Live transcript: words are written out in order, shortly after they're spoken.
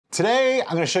Today,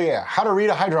 I'm gonna show you how to read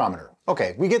a hydrometer.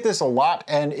 Okay, we get this a lot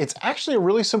and it's actually a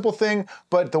really simple thing,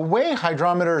 but the way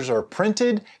hydrometers are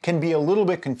printed can be a little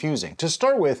bit confusing. To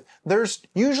start with, there's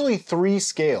usually 3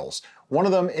 scales. One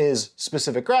of them is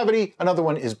specific gravity, another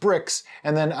one is Brix,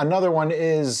 and then another one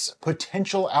is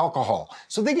potential alcohol.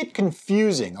 So they get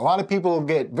confusing. A lot of people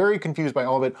get very confused by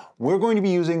all of it. We're going to be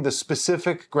using the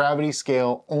specific gravity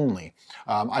scale only.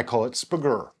 I call it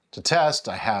SPGR. To test,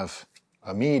 I have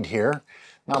a mead here.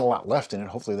 Not a lot left in it,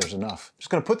 hopefully there's enough.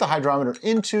 Just gonna put the hydrometer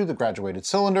into the graduated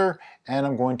cylinder and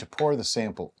I'm going to pour the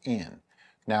sample in.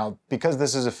 Now, because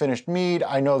this is a finished mead,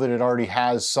 I know that it already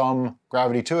has some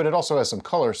gravity to it. It also has some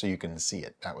color so you can see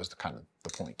it. That was kind of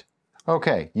the point.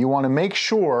 Okay, you wanna make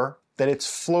sure that it's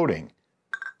floating.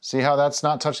 See how that's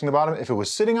not touching the bottom? If it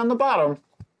was sitting on the bottom,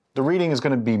 the reading is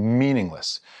gonna be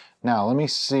meaningless. Now, let me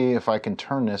see if I can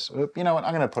turn this. You know what,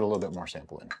 I'm gonna put a little bit more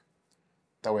sample in.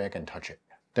 That way I can touch it.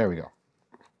 There we go.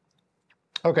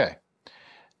 Okay,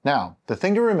 now the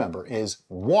thing to remember is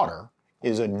water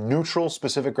is a neutral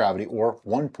specific gravity or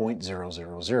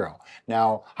 1.000.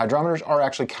 Now, hydrometers are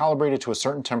actually calibrated to a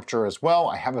certain temperature as well.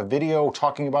 I have a video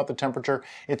talking about the temperature.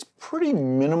 It's pretty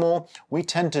minimal. We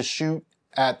tend to shoot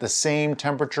at the same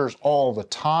temperatures all the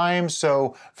time.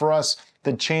 So for us,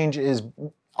 the change is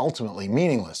ultimately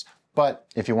meaningless. But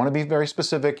if you want to be very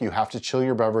specific, you have to chill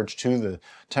your beverage to the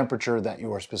temperature that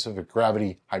your specific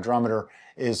gravity hydrometer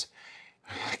is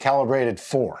calibrated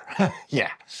for.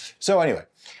 Yeah. So anyway,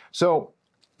 so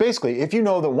basically, if you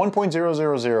know that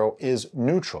 1.000 is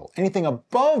neutral, anything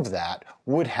above that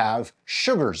would have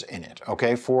sugars in it,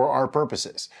 okay, for our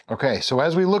purposes. Okay, so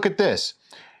as we look at this,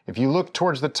 if you look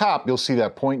towards the top, you'll see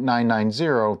that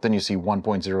 0.990, then you see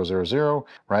 1.000,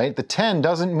 right? The 10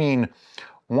 doesn't mean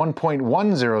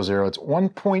 1.100, it's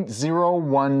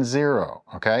 1.010,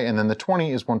 okay? And then the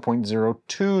 20 is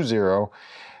 1.020,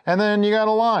 and then you got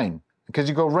a line, because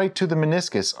you go right to the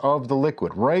meniscus of the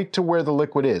liquid, right to where the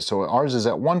liquid is. So ours is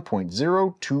at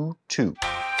 1.022.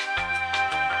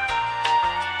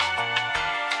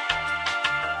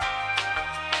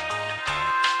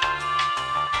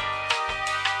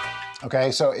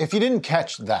 Okay, so if you didn't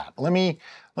catch that, let me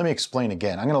explain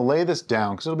again. I'm gonna lay this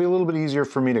down because it'll be a little bit easier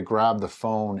for me to grab the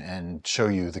phone and show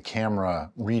you the camera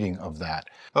reading of that.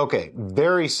 Okay,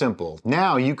 very simple.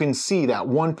 Now you can see that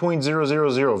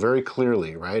 1.000 very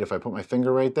clearly, right? If I put my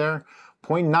finger right there,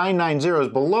 0.990 is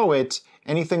below it.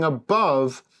 Anything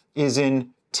above is in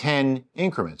 10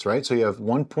 increments, right? So you have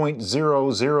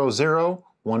 1.000,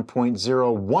 1.010,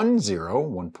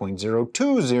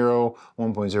 1.020,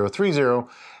 1.030,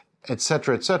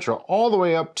 etc., all the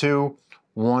way up to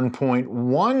 1.100,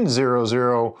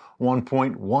 1.110,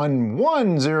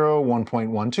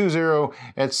 1.120,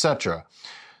 etc.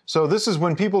 So this is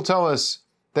when people tell us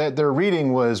that their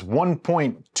reading was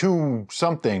 1.2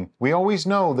 something. We always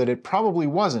know that it probably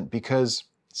wasn't because,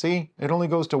 see, it only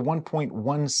goes to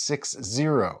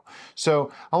 1.160.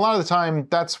 So a lot of the time,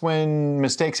 that's when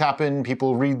mistakes happen,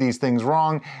 people read these things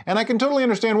wrong, and I can totally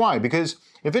understand why, because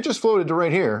if it just floated to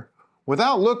right here,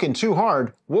 without looking too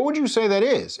hard, what would you say that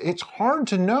is? It's hard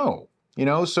to know, you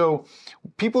know, so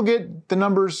people get the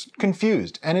numbers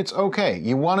confused, and it's okay.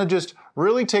 You want to just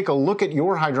really take a look at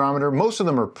your hydrometer. Most of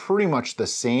them are pretty much the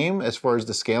same as far as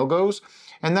the scale goes,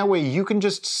 and that way you can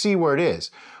just see where it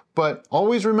is. But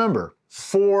always remember,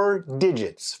 4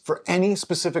 digits for any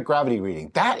specific gravity reading.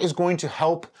 That is going to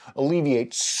help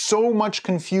alleviate so much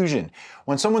confusion.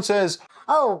 When someone says,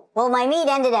 "Oh, well, my mead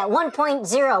ended at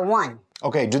 1.01.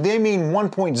 Okay, do they mean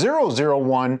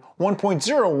 1.001,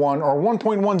 1.01, or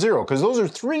 1.10? Because those are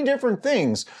 3 different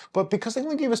things, but because they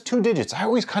only gave us 2 digits, I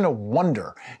always kind of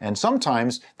wonder. And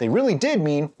sometimes they really did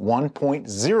mean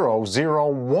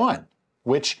 1.001,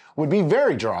 which would be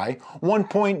very dry.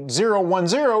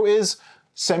 1.010 is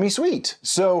semi-sweet.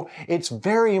 So it's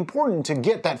very important to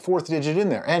get that 4th digit in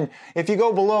there. And if you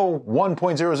go below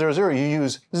 1.000, you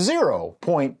use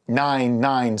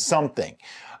 0.99 something.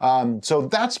 So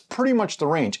that's pretty much the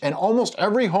range, and almost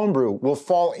every homebrew will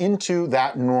fall into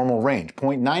that normal range,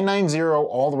 0.990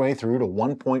 all the way through to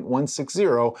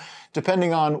 1.160,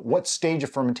 depending on what stage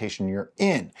of fermentation you're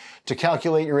in. To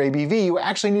calculate your ABV, you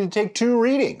actually need to take 2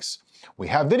 readings. We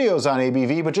have videos on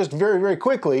ABV, but just very, very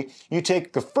quickly, you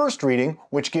take the first reading,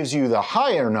 which gives you the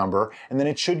higher number, and then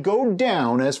it should go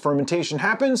down as fermentation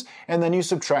happens, and then you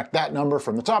subtract that number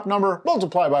from the top number,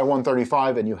 multiply by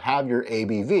 135, and you have your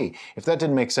ABV. If that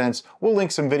didn't make sense, we'll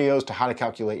link some videos to how to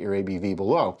calculate your ABV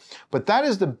below. But that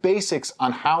is the basics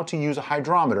on how to use a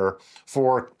hydrometer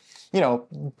for, you know,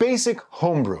 basic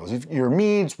homebrews. Your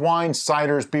meads, wines,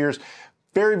 ciders, beers.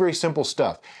 Very, very simple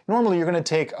stuff. Normally, you're going to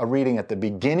take a reading at the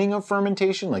beginning of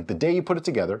fermentation, like the day you put it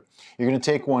together. You're going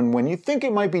to take one when you think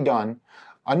it might be done,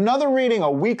 another reading a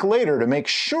week later to make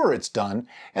sure it's done,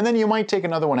 and then you might take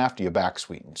another one after you back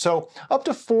sweeten. So up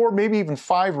to 4, maybe even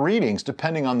 5 readings,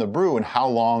 depending on the brew and how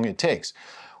long it takes.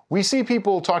 We see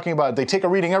people talking about they take a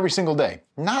reading every single day.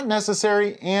 Not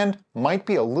necessary and might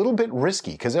be a little bit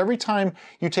risky, because every time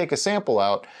you take a sample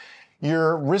out,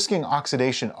 you're risking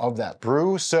oxidation of that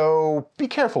brew, so be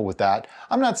careful with that.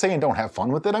 I'm not saying don't have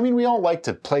fun with it. I mean, we all like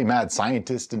to play mad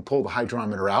scientist and pull the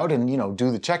hydrometer out and, do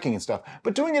the checking and stuff,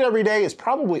 but doing it every day is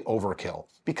probably overkill,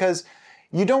 because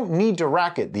you don't need to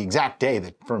rack it the exact day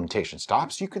that fermentation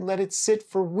stops. You can let it sit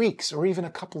for weeks or even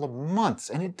a couple of months,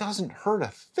 and it doesn't hurt a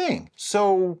thing.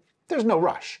 So there's no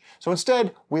rush. So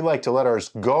instead, we like to let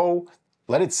ours go,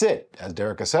 let it sit, as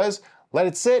Derica says, let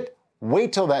it sit,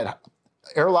 wait till that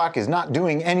airlock is not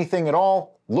doing anything at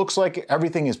all, looks like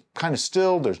everything is kind of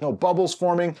still, there's no bubbles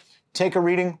forming. Take a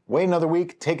reading, wait another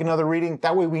week, take another reading.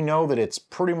 That way we know that it's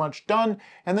pretty much done,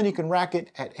 and then you can rack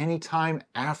it at any time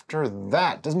after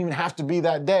that. Doesn't even have to be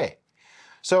that day.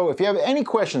 So if you have any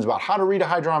questions about how to read a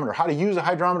hydrometer, how to use a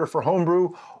hydrometer for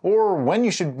homebrew, or when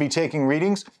you should be taking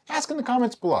readings, ask in the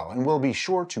comments below, and we'll be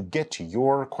sure to get to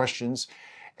your questions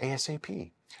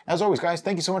ASAP. As always, guys,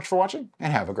 thank you so much for watching,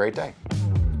 and have a great day.